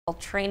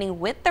training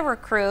with the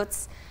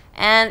recruits.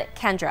 And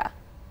Kendra,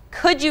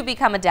 could you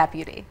become a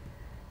deputy?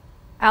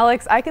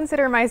 Alex, I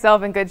consider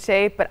myself in good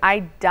shape, but I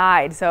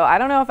died, so I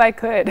don't know if I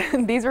could.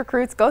 These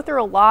recruits go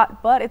through a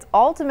lot, but it's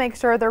all to make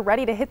sure they're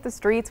ready to hit the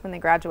streets when they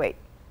graduate.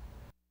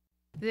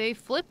 They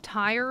flip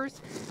tires,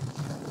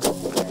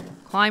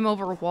 climb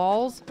over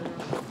walls,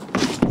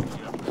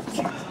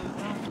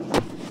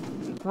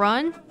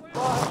 run,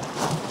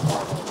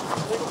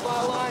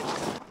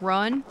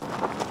 run,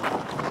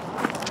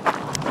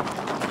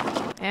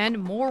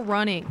 and more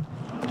running.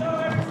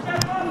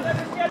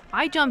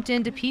 I jumped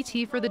into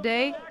PT for the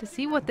day to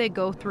see what they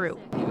go through.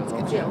 It's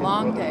going to be a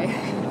long day.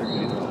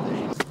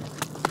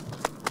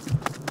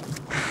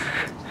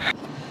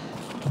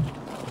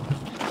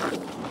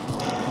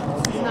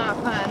 It's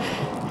not fun.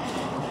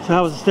 So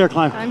how was the stair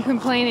climb? I'm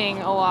complaining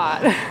a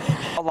lot.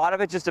 A lot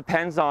of it just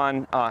depends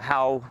on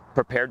how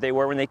prepared they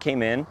were when they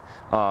came in.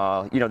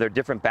 Their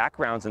different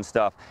backgrounds and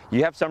stuff.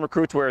 You have some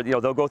recruits where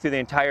they'll go through the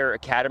entire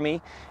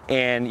academy,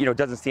 and it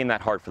doesn't seem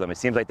that hard for them. It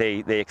seems like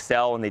they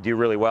excel and they do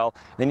really well.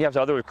 Then you have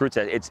other recruits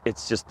that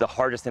it's just the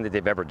hardest thing that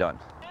they've ever done.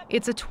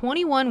 It's a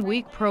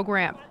 21-week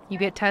program. You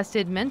get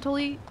tested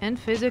mentally and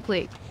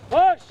physically.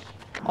 Push!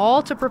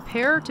 All to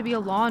prepare to be a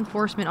law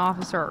enforcement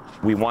officer.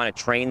 We want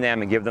to train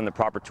them and give them the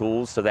proper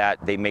tools so that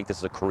they make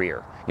this a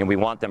career. We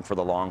want them for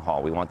the long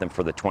haul. We want them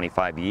for the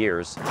 25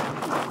 years.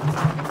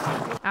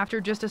 After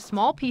just a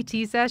small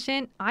PT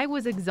session, I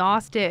was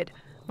exhausted.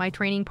 My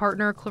training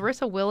partner,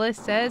 Clarissa Willis,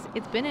 says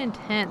it's been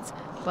intense,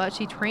 but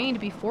she trained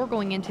before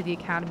going into the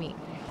academy.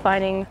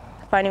 Finding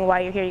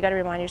why you're here, you got to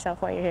remind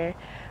yourself why you're here,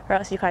 or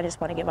else you kind of just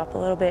want to give up a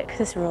little bit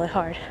because it's really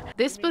hard.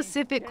 This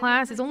specific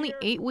class is only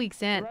 8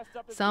 weeks in.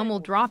 Some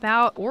will drop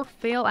out or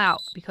fail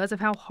out because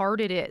of how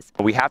hard it is.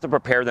 We have to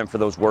prepare them for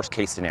those worst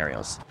case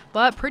scenarios.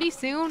 But pretty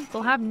soon,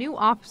 they'll have new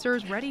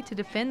officers ready to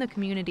defend the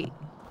community.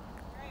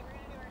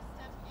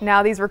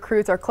 Now these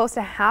recruits are close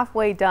to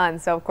halfway done,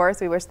 so of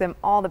course we wish them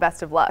all the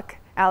best of luck.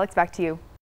 Alex, back to you.